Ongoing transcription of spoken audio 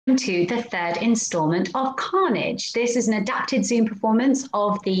to the third installment of Carnage. This is an adapted Zoom performance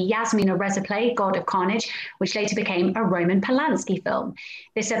of the Yasmina Reza play, God of Carnage, which later became a Roman Polanski film.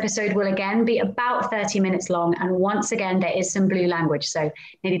 This episode will again be about 30 minutes long, and once again, there is some blue language, so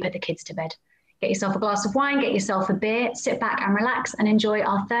maybe put the kids to bed. Get yourself a glass of wine, get yourself a beer, sit back and relax, and enjoy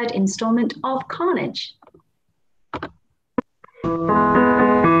our third installment of Carnage.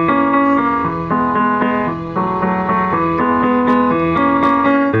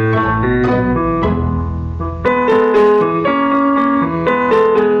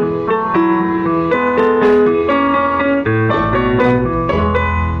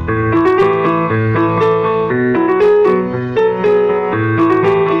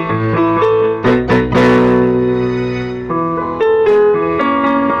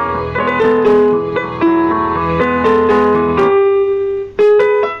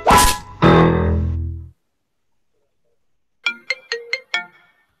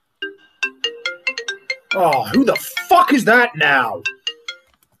 Oh, who the fuck is that now?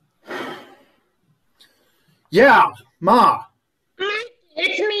 Yeah, Ma.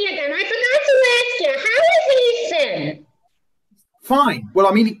 It's me again. I forgot to ask you. How is Ethan? Fine. Well,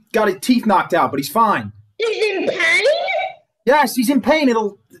 I mean, he got his teeth knocked out, but he's fine. He's in pain? Yes, he's in pain.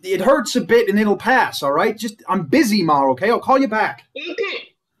 It hurts a bit and it'll pass, all right? I'm busy, Ma, okay? I'll call you back. Okay.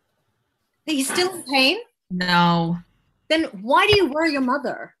 He's still in pain? No. Then why do you worry your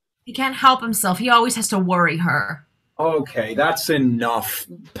mother? He can't help himself. He always has to worry her. Okay, that's enough.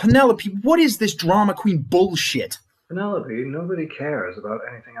 Penelope, what is this drama queen bullshit? Penelope, nobody cares about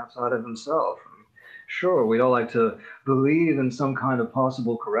anything outside of himself. Sure, we'd all like to believe in some kind of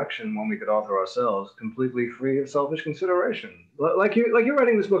possible correction when we could author ourselves, completely free of selfish consideration. Like you're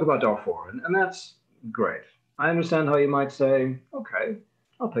writing this book about Darfur, and that's great. I understand how you might say, okay,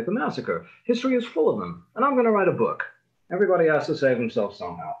 I'll pick a massacre. History is full of them, and I'm going to write a book. Everybody has to save himself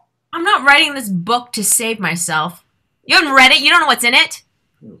somehow. I'm not writing this book to save myself. You haven't read it? You don't know what's in it?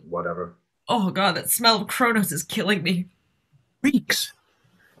 Whatever. Oh god, that smell of Kronos is killing me. Reeks.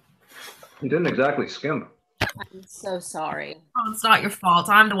 You didn't exactly skimp. I'm so sorry. Oh, it's not your fault.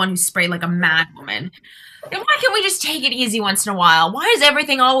 I'm the one who sprayed like a mad woman. And why can't we just take it easy once in a while? Why does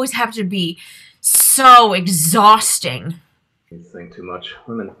everything always have to be so exhausting? You think too much.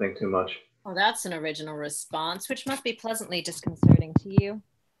 Women think too much. Oh, that's an original response, which must be pleasantly disconcerting to you.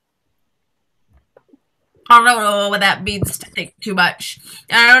 I don't know what that means to think too much.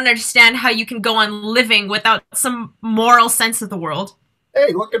 And I don't understand how you can go on living without some moral sense of the world.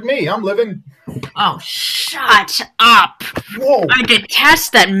 Hey, look at me. I'm living. Oh, shut up. Whoa. I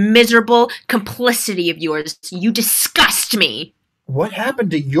detest that miserable complicity of yours. You disgust me. What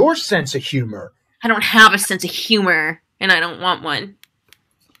happened to your sense of humor? I don't have a sense of humor, and I don't want one.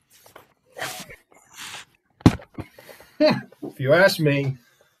 If you ask me,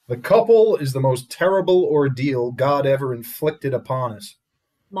 the couple is the most terrible ordeal God ever inflicted upon us.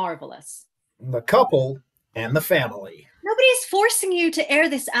 Marvelous. The couple and the family. Nobody's forcing you to air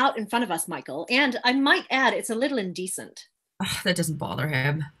this out in front of us, Michael. And I might add, it's a little indecent. Ugh, that doesn't bother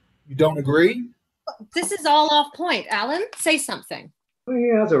him. You don't agree? This is all off point. Alan, say something. Well, he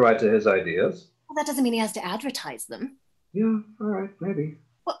has a right to his ideas. Well, that doesn't mean he has to advertise them. Yeah, all right, maybe.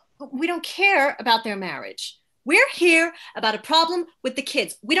 Well, we don't care about their marriage. We're here about a problem with the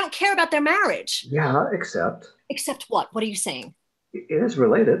kids. We don't care about their marriage. Yeah, except... Except what? What are you saying? It is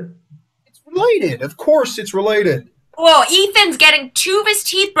related. It's related. Of course it's related. Whoa, Ethan's getting 2 of his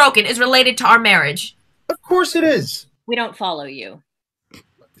teeth broken is related to our marriage. Of course it is. We don't follow you.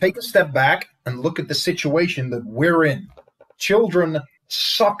 Take a step back and look at the situation that we're in. Children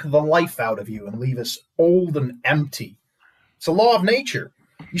suck the life out of you and leave us old and empty. It's a law of nature.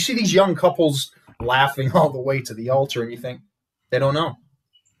 You see these young couples laughing all the way to the altar and you think, they don't know.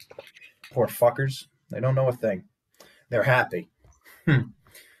 Poor fuckers. They don't know a thing. They're happy.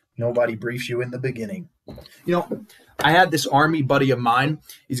 Nobody briefs you in the beginning. You know, I had this army buddy of mine.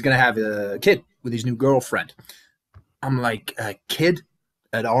 He's going to have a kid with his new girlfriend. I'm like, a kid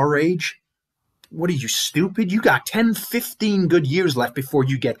at our age? What are you, stupid? You got 10, 15 good years left before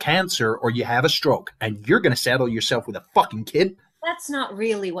you get cancer or you have a stroke. And you're going to settle yourself with a fucking kid? That's not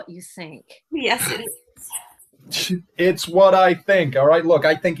really what you think. Yes, it is. It's what I think, all right? Look,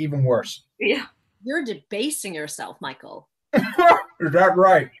 I think even worse. Yeah. You're debasing yourself, Michael. Is that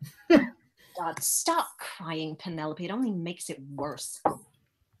right? God, stop crying, Penelope. It only makes it worse.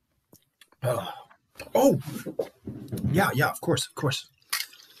 Oh, yeah, of course.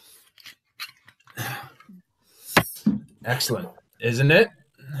 Excellent, isn't it?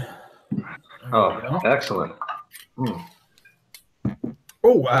 Oh, excellent. Mm.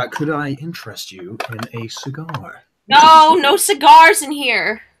 Oh, could I interest you in a cigar? No, no cigars in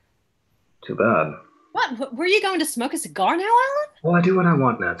here. Too bad. What? Were you going to smoke a cigar now, Alan? Well, I do what I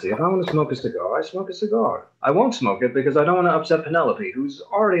want, Nancy. If I want to smoke a cigar, I smoke a cigar. I won't smoke it because I don't want to upset Penelope, who's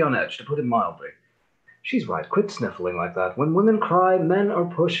already on edge, to put it mildly. She's right. Quit sniffling like that. When women cry, men are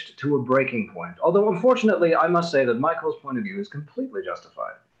pushed to a breaking point. Although, unfortunately, I must say that Michael's point of view is completely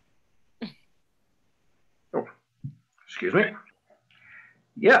justified. Oh, excuse me.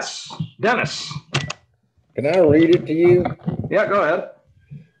 Yes, Dennis. Can I read it to you? Yeah, go ahead.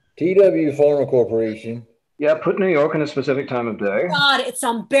 TW Pharma Corporation. Yeah, put New York in a specific time of day. God, it's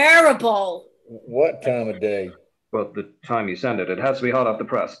unbearable. What time of day? Well, the time you send it. It has to be hot off the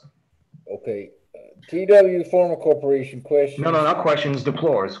press. Okay. TW Pharma Corporation questions. No, not questions,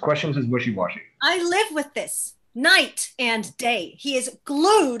 deplores. Questions is wishy-washy. I live with this night and day. He is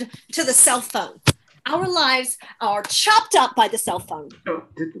glued to the cell phone. Our lives are chopped up by the cell phone. Oh,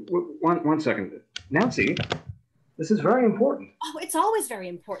 one second. Nancy, this is very important. Oh, it's always very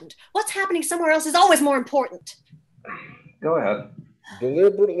important. What's happening somewhere else is always more important. Go ahead.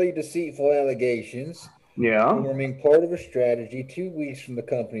 Deliberately deceitful allegations. Yeah? Forming part of a strategy 2 weeks from the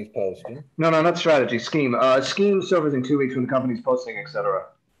company's posting. No, not strategy. Scheme. Scheme surfacing 2 weeks from the company's posting, etc.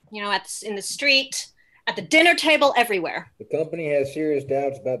 You know, in the street, at the dinner table, everywhere. The company has serious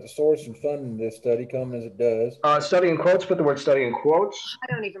doubts about the source and funding of this study, coming as it does. Study in quotes. Put the word study in quotes.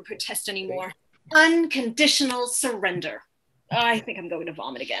 I don't even protest anymore. Unconditional surrender. I think I'm going to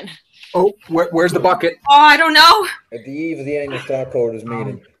vomit again. Oh, where's the bucket? Oh, I don't know. At the eve of the annual stockholders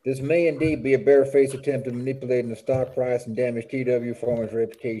meeting, this may indeed be a barefaced attempt at manipulating the stock price and damage TW Pharma's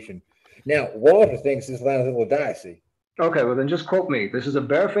reputation. Now, Walter thinks this line's a little dicey. Okay, well then just quote me. This is a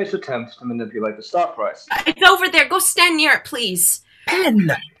barefaced attempt to manipulate the stock price. It's over there. Go stand near it, please. Ben!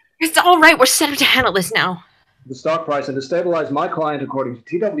 It's all right. We're set up to handle this now. The stock price and to stabilize my client according to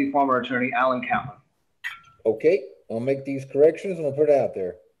TW Pharma attorney Alan Cameron. Okay, I'll make these corrections and I'll put it out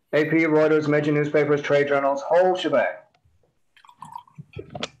there. AP, Reuters, major newspapers, trade journals, whole shebang.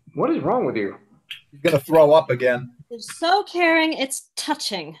 What is wrong with you? You're gonna throw up again. You're so caring, it's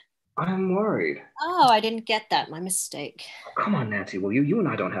touching. I'm worried. Oh, I didn't get that. My mistake. Oh, come on, Nancy, will you? You and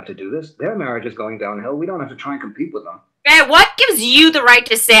I don't have to do this. Their marriage is going downhill. We don't have to try and compete with them. Hey, what gives you the right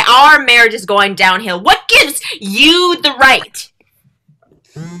to say our marriage is going downhill? What gives you the right?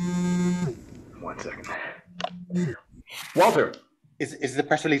 1 second. Walter. Is the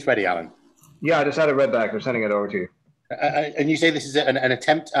press release ready, Alan? Yeah, I just had it read back. They're sending it over to you. And you say this is an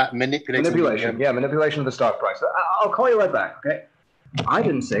attempt at manipulating... Manipulation. Yeah, manipulation of the stock price. I'll call you right back, okay? I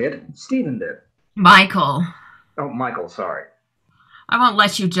didn't say it. Stephen did. Michael. Oh, Michael, sorry. I won't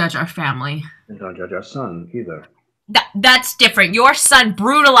let you judge our family. And don't judge our son, either. That's different. Your son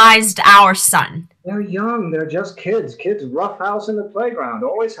brutalized our son. They're young. They're just kids. Kids roughhouse in the playground.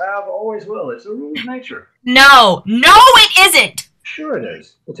 Always have, always will. It's a rule of nature. No, it isn't. Sure it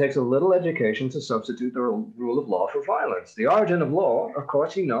is. It takes a little education to substitute the rule of law for violence. The origin of law, of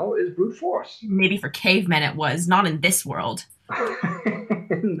course, you know, is brute force. Maybe for cavemen it was, not in this world.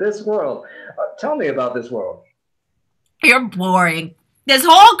 In this world. Tell me about this world. You're boring. This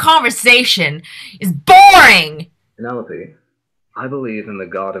whole conversation is boring. Penelope, I believe in the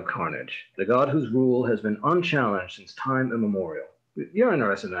god of carnage, the god whose rule has been unchallenged since time immemorial. You're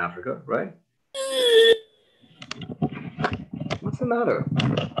interested in Africa, right? What's the matter?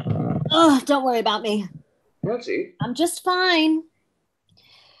 Oh, don't worry about me. Nancy? I'm just fine.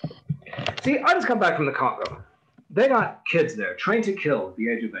 See, I just come back from the Congo. They got kids there, trained to kill at the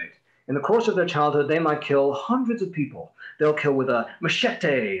age of 8. In the course of their childhood, they might kill hundreds of people. They'll kill with a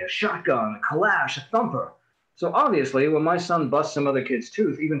machete, a shotgun, a calash, a thumper. So obviously, when my son busts some other kid's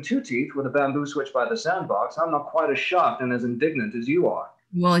tooth, even 2 teeth, with a bamboo switch by the sandbox, I'm not quite as shocked and as indignant as you are.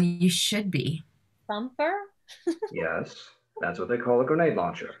 Well, you should be. Thumper? Yes, that's what they call a grenade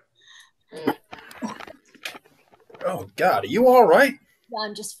launcher. Oh, God, are you all right? Yeah,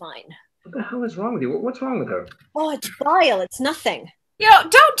 I'm just fine. What the hell is wrong with you? What's wrong with her? Oh, it's vile. It's nothing. You know,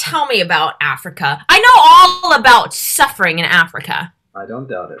 don't tell me about Africa. I know all about suffering in Africa. I don't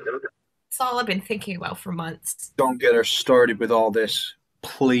doubt it. It's all I've been thinking about for months. Don't get her started with all this,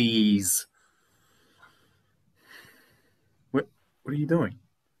 please. What are you doing?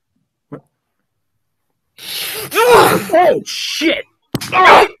 What? Oh, shit!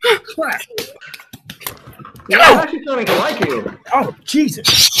 Oh, crap! Yeah, I'm actually starting to like you. Oh, Jesus!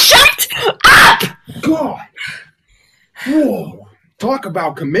 Shut up! God! Whoa! Talk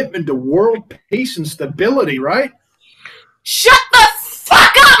about commitment to world peace and stability, right? Shut the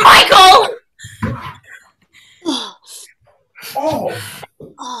fuck up, Michael! Oh!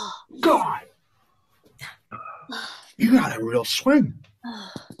 God! You got a real swing.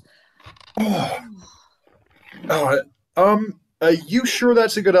 Oh. Are you sure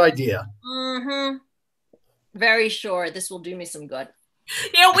that's a good idea? Mm-hmm. Very sure this will do me some good.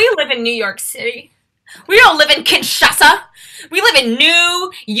 You know, we live in New York City. We don't live in Kinshasa. We live in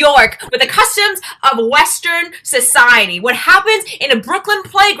New York with the customs of Western society. What happens in a Brooklyn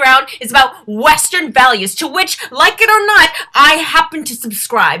playground is about Western values, to which, like it or not, I happen to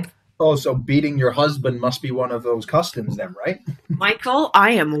subscribe. Oh, so beating your husband must be one of those customs then, right? Michael,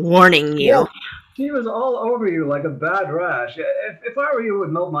 I am warning you. Yeah. She was all over you like a bad rash. If I were you, it would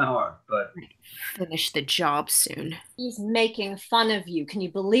melt my heart, but... Finish the job soon. He's making fun of you. Can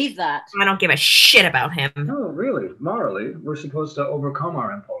you believe that? I don't give a shit about him. No, really. Morally, we're supposed to overcome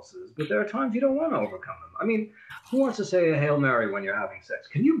our impulses, but there are times you don't want to overcome them. I mean, who wants to say a Hail Mary when you're having sex?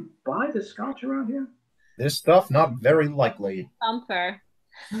 Can you buy the scotch around here? This stuff, not very likely. Thumper.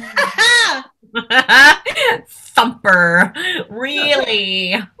 Thumper.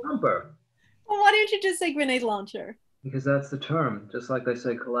 Really? Thumper. Well, why don't you just say grenade launcher? Because that's the term, just like they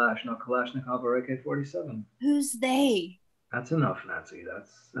say Kalash, not Kalashnikov or AK-47. Who's they? That's enough, Nancy.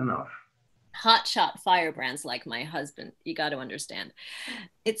 That's enough. Hotshot firebrands like my husband, you got to understand.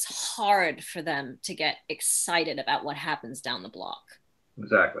 It's hard for them to get excited about what happens down the block.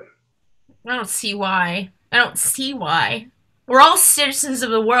 Exactly. I don't see why. I don't see why. We're all citizens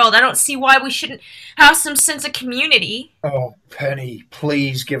of the world. I don't see why we shouldn't have some sense of community. Oh, Penny,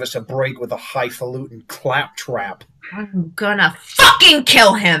 please give us a break with a highfalutin claptrap. I'm gonna fucking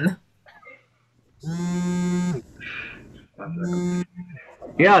kill him!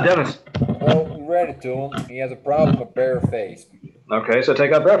 Yeah, Dennis. Well, we read it to him. He has a problem with barefaced. Okay, so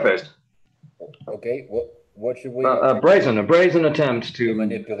take out barefaced. Okay, what should we... A brazen attempt to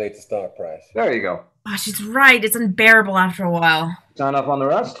manipulate the stock price. There you go. Oh, she's right. It's unbearable after a while. Sign off on the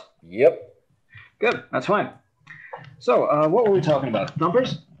rest? Yep. Good, that's fine. So, what were we talking about?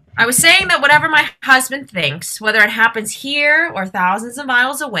 Numbers? I was saying that whatever my husband thinks, whether it happens here or thousands of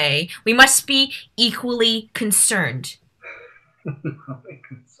miles away, we must be equally concerned.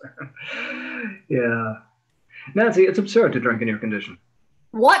 Yeah. Nancy, it's absurd to drink in your condition.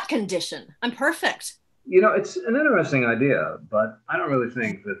 What condition? I'm perfect. You know, it's an interesting idea, but I don't really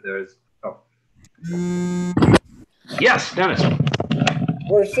think that there's... Oh. Yes, Dennis.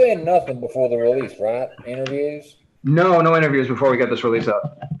 We're saying nothing before the release, right? Interviews? No interviews before we get this release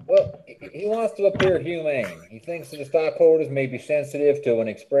up. Well, he wants to appear humane. He thinks that the stockholders may be sensitive to an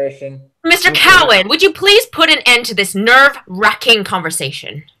expression. Mr. Cowan, would you please put an end to this nerve-wracking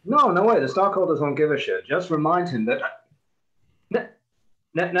conversation? No way. The stockholders won't give a shit. Just remind him that...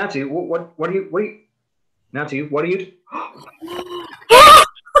 Nancy, what are you... Nancy, what are you...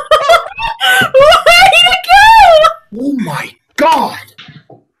 Way to go! Oh my God!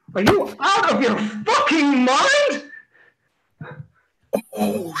 Are you out of your fucking mind?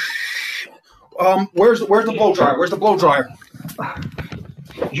 Oh shit! Where's the blow dryer? Where's the blow dryer?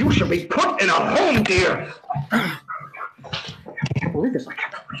 You should be put in a home, dear. I can't believe this.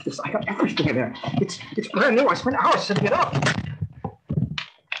 I got everything in there. It's brand new. I spent hours setting it up.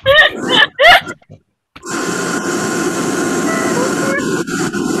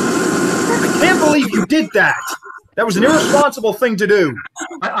 I can't believe you did that. That was an irresponsible thing to do.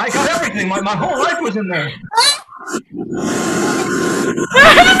 I got everything. My whole life was in there.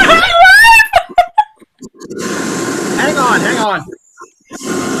 Hang on.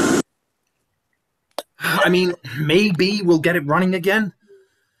 I mean, maybe we'll get it running again.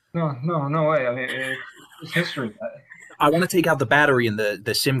 No way. I mean, it's history. I want to take out the battery in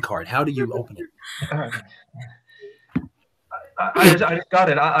the SIM card. How do you open it? I just got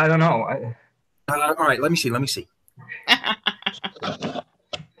it. I don't know. All right, let me see. I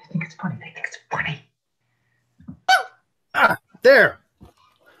think it's funny. Ah, there.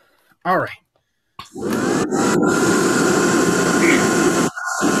 All right.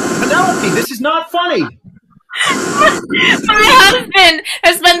 Penelope, this is not funny. My husband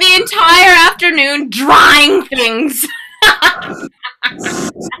has spent the entire afternoon drying things.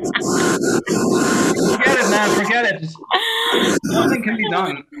 Forget it, man. Forget it. Nothing can be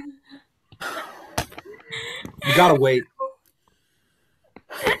done. You gotta wait.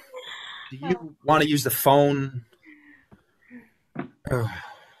 Do you want to use the phone?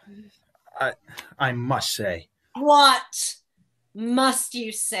 I must say. What must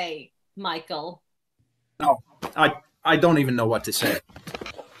you say, Michael? No, I don't even know what to say.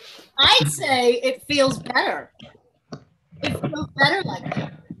 I'd say it feels better. It feels better like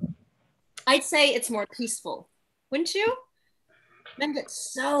that. I'd say it's more peaceful. Wouldn't you? Men get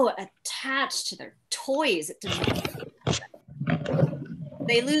so attached to their toys, it doesn't.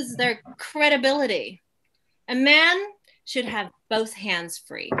 They lose their credibility. A man should have both hands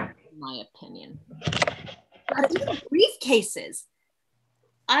free, in my opinion. But even briefcases.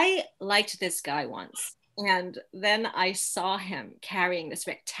 I liked this guy once, and then I saw him carrying this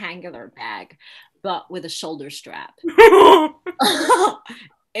rectangular bag, but with a shoulder strap.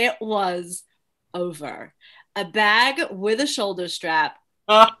 It was over. A bag with a shoulder strap,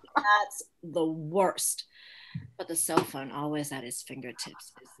 that's the worst. But the cell phone always at his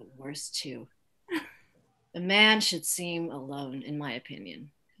fingertips is the worst too. The man should seem alone, in my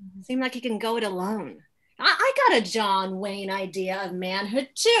opinion. Seem like he can go it alone. I got a John Wayne idea of manhood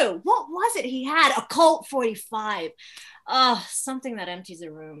too. What was it he had? A Colt 45. Oh, something that empties a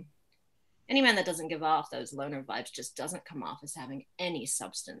room. Any man that doesn't give off those loner vibes just doesn't come off as having any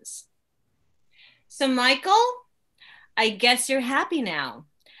substance. So Michael, I guess you're happy now.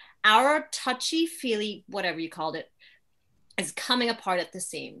 Our touchy-feely, whatever you called it, is coming apart at the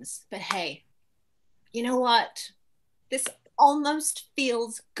seams. But hey, you know what? This almost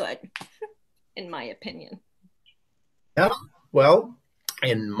feels good. In my opinion. Yeah, well,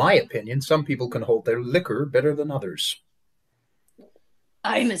 in my opinion, some people can hold their liquor better than others.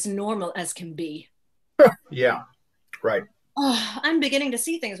 I'm as normal as can be. Yeah, right. Oh, I'm beginning to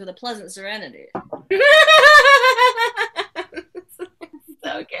see things with a pleasant serenity.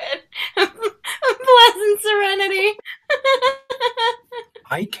 So good. Pleasant serenity.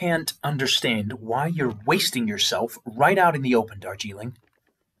 I can't understand why you're wasting yourself right out in the open, Darjeeling.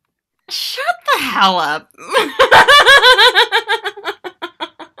 Shut the hell up.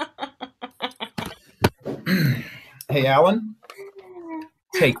 Hey, Alan.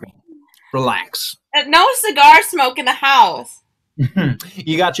 Take me. Relax. No cigar smoke in the house.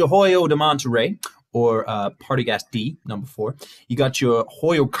 You got your Hoyo de Monterey, or Party Gas D, number 4. You got your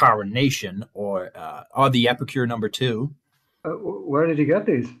Hoyo Coronation, or the Epicure, number 2. Where did you get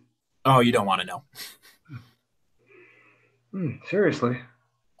these? Oh, you don't want to know. Seriously?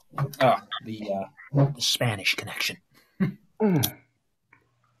 The Spanish connection. My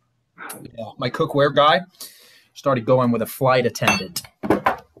cookware guy started going with a flight attendant.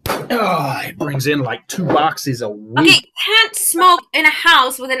 It brings in like 2 boxes a week. Okay, you can't smoke in a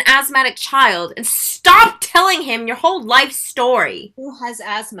house with an asthmatic child, and stop telling him your whole life story. Who has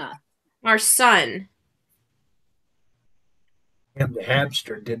asthma? Our son. And the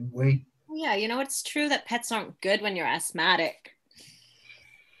hamster, didn't we? Yeah, you know, it's true that pets aren't good when you're asthmatic.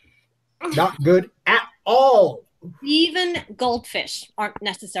 Not good at all. Even goldfish aren't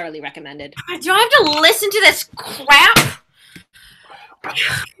necessarily recommended. Do I have to listen to this crap?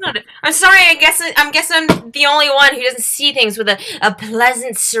 I'm sorry, I guess I'm the only one who doesn't see things with a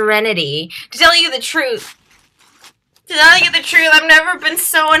pleasant serenity. To tell you the truth, I've never been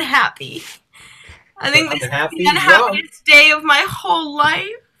so unhappy. I think this is the unhappiest day of my whole life.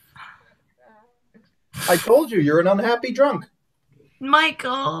 I told you're an unhappy drunk.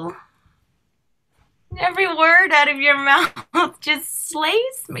 Michael, every word out of your mouth just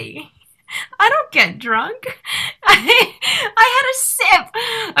slays me. I don't get drunk. I had a sip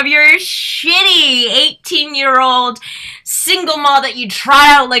of your shitty 18-year-old single malt that you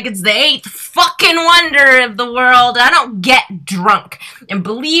try out like it's the 8th fucking wonder of the world. I don't get drunk. And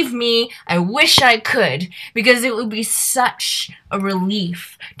believe me, I wish I could, because it would be such a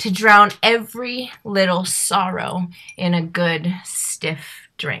relief to drown every little sorrow in a good, stiff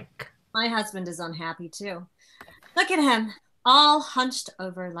drink. My husband is unhappy too. Look at him. All hunched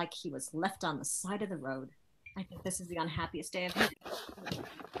over like he was left on the side of the road. I think this is the unhappiest day of his life.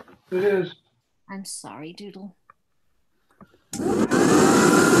 It is. I'm sorry, Doodle.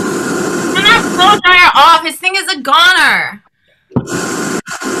 I'm not blow dryer off. His thing is a goner.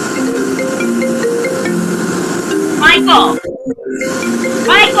 Michael.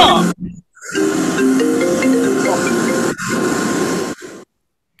 Michael.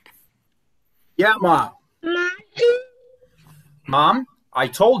 Yeah, Mom. Mom, I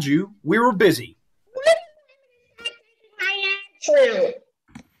told you we were busy. True.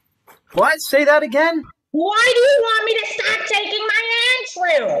 What? Say that again? Why do you want me to stop taking my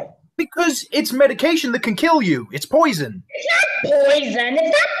Antrue? Because it's medication that can kill you. It's poison. It's not poison.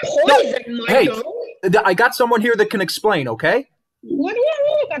 It's not poison, No, Michael. hey, I got someone here that can explain, okay? What do you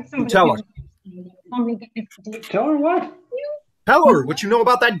mean you got somebody? Tell her. Tell her what? Tell her what you know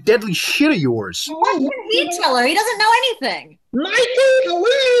about that deadly shit of yours. What can he tell her? He doesn't know anything. Michael,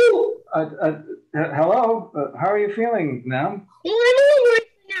 hello? Hello? How are you feeling, ma'am? Well, I'm all right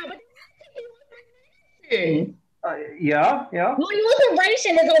now, but Yeah? my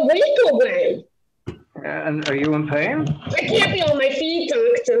operation is a week away. And are you in pain? I can't be on my feet,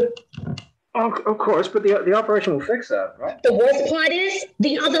 doctor. Oh, of course, but the operation will fix that, right? The worst part is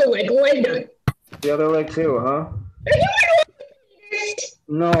the other leg later. The other leg too, huh? Are you an orthopedist?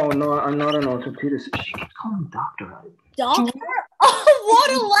 No, I'm not an orthopedist. She keeps calling me doctor. Doctor? Oh,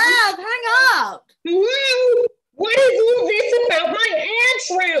 what a laugh! Hang up! Wow! What is all this about my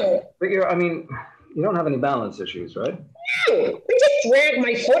answer? But I mean, you don't have any balance issues, right? No, I just dragged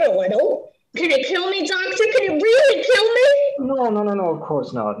my foot a little. Can it kill me, Doctor? Can it really kill me? No, of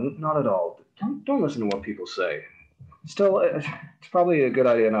course not. Not at all. Don't listen to what people say. Still, it's probably a good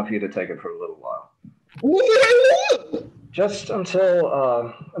idea enough for you to take it for a little while. What did I do? Just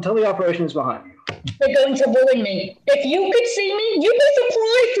until the operation is behind you. They're going to ruin me. If you could see me, you'd be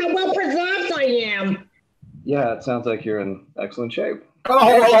surprised how well preserved I am. Yeah, it sounds like you're in excellent shape.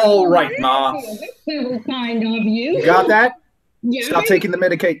 All right, Ma. That's very kind of you. You got that? Yeah. Stop taking the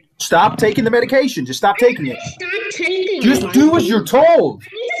medication. Stop taking the medication. Just stop taking it. Stop taking Just it. do as you're told.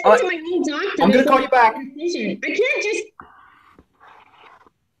 I just go to my own doctor. I'm going to call you back. I can't just...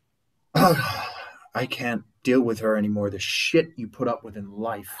 I can't deal with her anymore. The shit you put up with in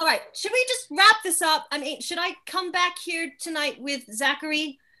life. All right, should we just wrap this up? I mean, should I come back here tonight with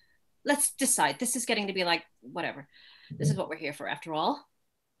Zachary? Let's decide. This is getting to be like, whatever. This is what we're here for after all.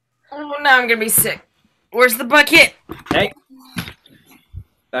 Oh, now I'm gonna be sick. Where's the bucket? Hey,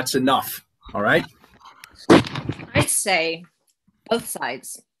 that's enough. All right? I say both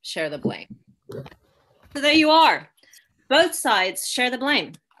sides share the blame. So there you are. Both sides share the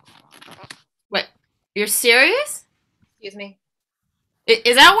blame. Wait, you're serious? Excuse me.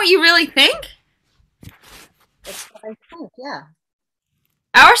 Is that what you really think? That's what I think, yeah.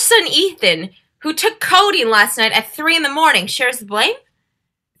 Our son Ethan, who took codeine last night at 3 in the morning, shares the blame?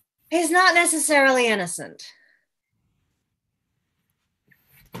 He's not necessarily innocent.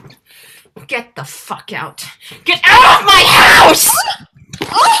 Get the fuck out. Get out of my house!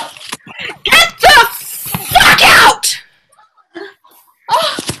 Oh! Get the fuck out!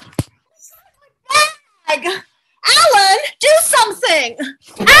 Oh! Bag! Alan, do something!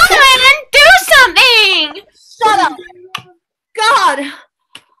 Alan, do something! Shut up! God!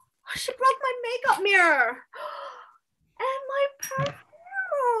 She broke my makeup mirror! And my perfume!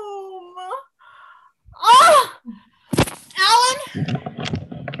 Oh! Alan!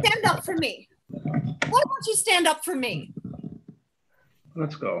 Stand up for me. Why don't you stand up for me?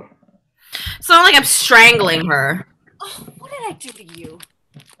 Let's go. It's not like I'm strangling her. Oh, what did I do to you?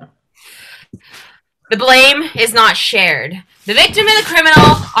 The blame is not shared. The victim and the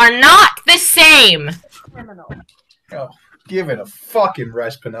criminal are not the same. Criminal. Oh, give it a fucking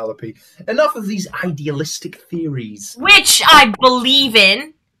rest, Penelope. Enough of these idealistic theories. Which I believe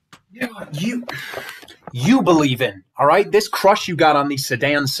in. Yeah, you believe in, all right? This crush you got on these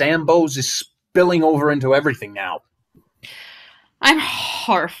sedan Sambos is spilling over into everything now. I'm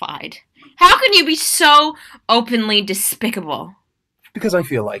horrified. How can you be so openly despicable? Because I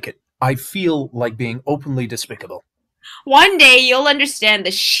feel like it. I feel like being openly despicable. One day you'll understand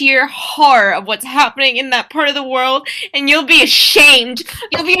the sheer horror of what's happening in that part of the world, and you'll be ashamed.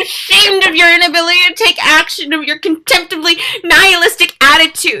 You'll be ashamed of your inability to take action, of your contemptibly nihilistic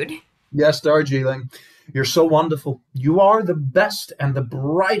attitude. Yes, Darjeeling, you're so wonderful. You are the best and the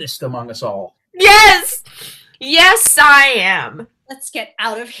brightest among us all. Yes! Yes, I am. Let's get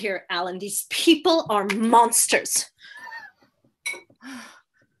out of here, Alan. These people are monsters.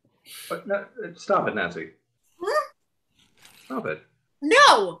 But no, stop it, Nancy. Huh? Stop it.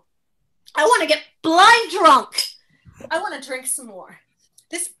 No! I want to get blind drunk. I want to drink some more.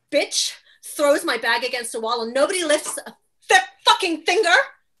 This bitch throws my bag against a wall and nobody lifts a fucking finger.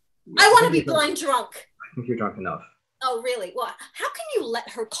 I want to be blind drunk. I think you're drunk enough. Oh, really? What? How can you let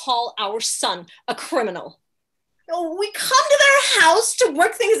her call our son a criminal? Oh, we come to their house to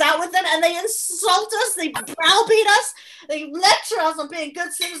work things out with them and they insult us, they browbeat us, they lecture us on being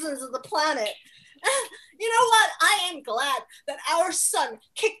good citizens of the planet. You know what? I am glad that our son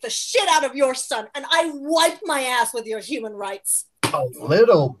kicked the shit out of your son and I wiped my ass with your human rights. A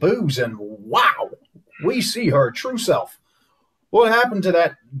little booze and wow, we see her true self. What happened to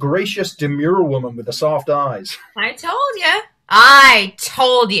that gracious, demure woman with the soft eyes? I told you. I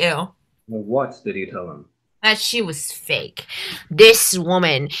told you. Well, what did you tell him? That she was fake. This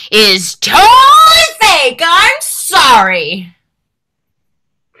woman is totally fake. I'm sorry.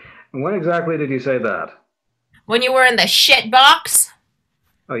 When exactly did you say that? When you were in the shit box.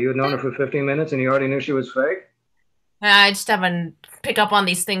 Oh, you had known her for 15 minutes and you already knew she was fake? I just haven't pick up on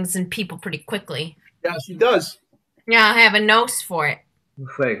these things in people pretty quickly. Yeah, she does. Yeah, I have a nose for it.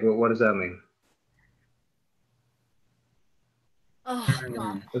 Fake? What does that mean? Oh,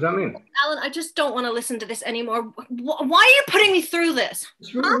 God. What does that mean? Alan, I just don't want to listen to this anymore. Why are you putting me through this?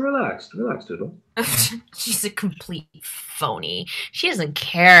 Just relax, Doodle. She's a complete phony. She doesn't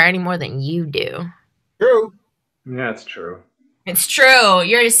care any more than you do. True. Yeah, it's true. It's true.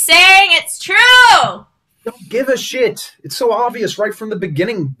 You're saying it's true. Don't give a shit. It's so obvious right from the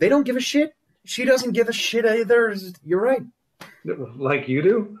beginning. They don't give a shit. She doesn't give a shit either. You're right. Like you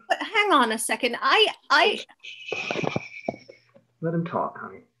do? But hang on a second. Let him talk,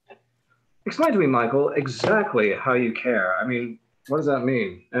 honey. Explain to me, Michael, exactly how you care. I mean, what does that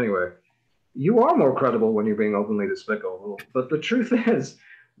mean? Anyway, you are more credible when you're being openly despicable, but the truth is,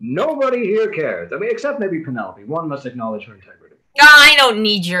 nobody here cares. I mean, except maybe Penelope. One must acknowledge her integrity. I don't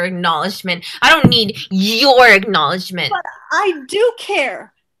need your acknowledgement. I don't need your acknowledgement. But I do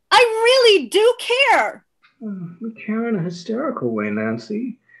care. I really do care. We care in a hysterical way,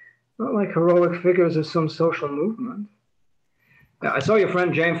 Nancy. Not like heroic figures of some social movement. Yeah, I saw your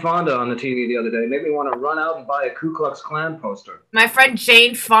friend Jane Fonda on the TV the other day. Made me want to run out and buy a Ku Klux Klan poster. My friend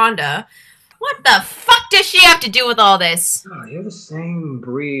Jane Fonda? What the fuck does she have to do with all this? Oh, you're the same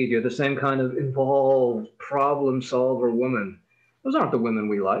breed. You're the same kind of involved, problem-solver woman. Those aren't the women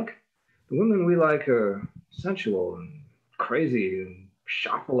we like. The women we like are sensual and crazy and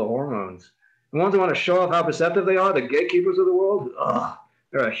shot full of hormones. The ones who want to show off how perceptive they are, the gatekeepers of the world, ugh,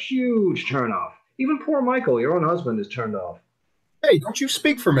 they're a huge turnoff. Even poor Michael, your own husband, is turned off. Hey, don't you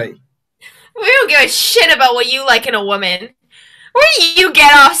speak for me. We don't give a shit about what you like in a woman. Where do you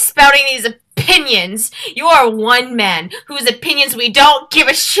get off spouting these opinions? You are one man whose opinions we don't give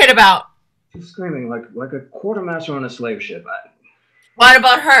a shit about. She's screaming like a quartermaster on a slave ship. What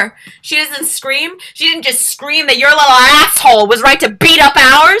about her? She doesn't scream? She didn't just scream that your little asshole was right to beat up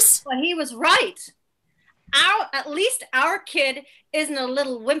ours? Well, he was right. At least our kid isn't a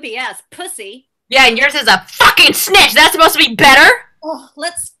little wimpy-ass pussy. Yeah, and yours is a fucking snitch. That's supposed to be better? Oh,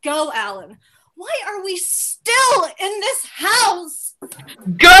 let's go, Alan. Why are we still in this house?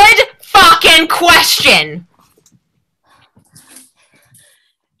 Good fucking question.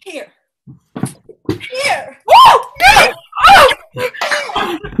 Here. Here. Woo! Oh!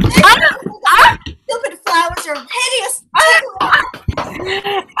 Stupid flowers are hideous.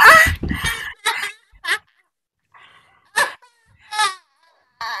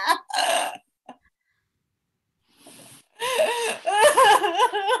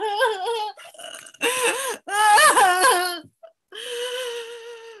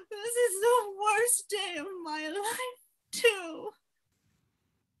 This is the worst day of my life, too.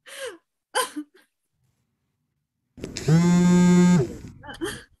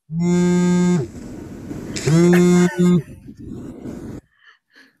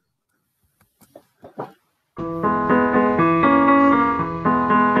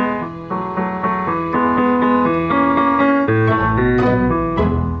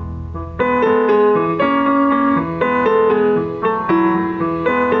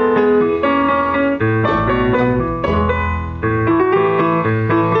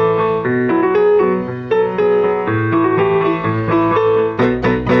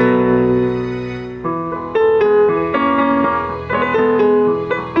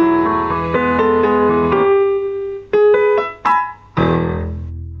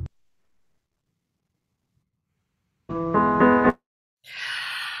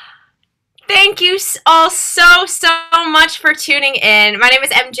 Thank you all so much for tuning in. My name is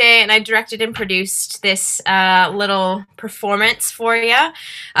MJ, and I directed and produced this little performance for you.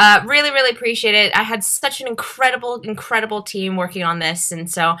 Really appreciate it. I had such an incredible team working on this, and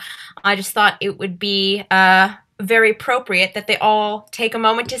so I just thought it would be very appropriate that they all take a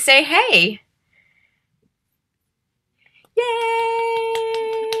moment to say hey.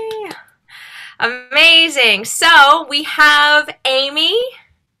 Yay! Amazing. So we have Amy.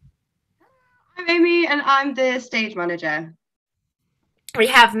 I'm Amy, and I'm the stage manager. We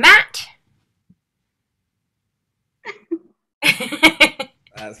have Matt.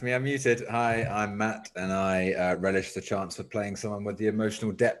 That's me, I'm muted. Hi, I'm Matt, and I relish the chance of playing someone with the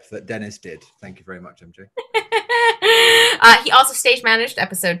emotional depth that Dennis did. Thank you very much, MJ. He also stage managed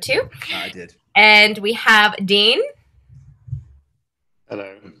episode 2. I did. And we have Dean.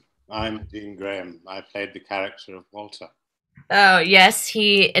 Hello, I'm Dean Graham. I played the character of Walter. Oh, yes,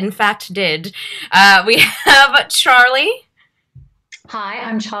 he in fact did. We have Charley. Hi,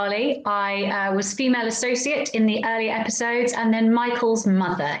 I'm Charley. I was female associate in the early episodes and then Michael's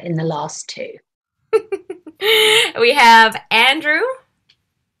mother in the last 2. We have Andrew.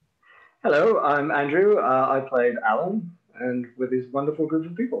 Hello, I'm Andrew. I played Alan, and with these wonderful group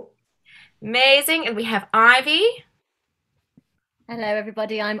of people. Amazing. And we have Ivy. Hello,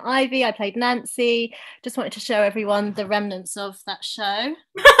 everybody. I'm Ivy. I played Nancy. Just wanted to show everyone the remnants of that show.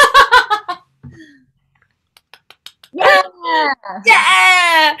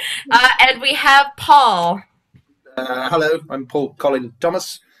 Yeah! And we have Paul. Hello, I'm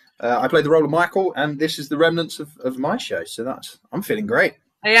Collin-Thomas. I played the role of Michael, and this is the remnants of my show. So I'm feeling great.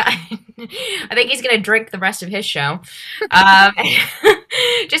 Yeah, I think he's gonna drink the rest of his show.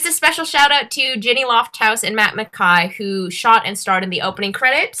 Just a special shout out to Jinny Lofthouse and Mckay, who shot and starred in the opening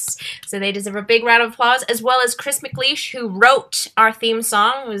credits. So they deserve a big round of applause, as well as Chris McLeish, who wrote our theme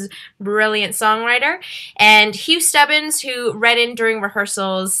song, was a brilliant songwriter, and Hugh Stubbins, who read in during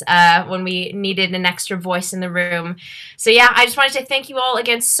rehearsals when we needed an extra voice in the room. So yeah, I just wanted to thank you all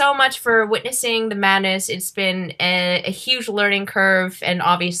again so much for witnessing the madness. It's been a huge learning curve, and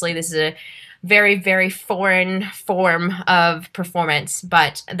obviously this is a very, very foreign form of performance,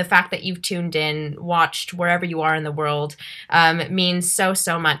 but the fact that you've tuned in, watched wherever you are in the world, means so,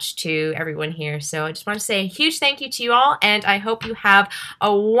 so much to everyone here. So I just want to say a huge thank you to you all, and I hope you have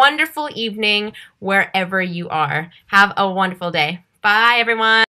a wonderful evening wherever you are. Have a wonderful day. Bye, everyone.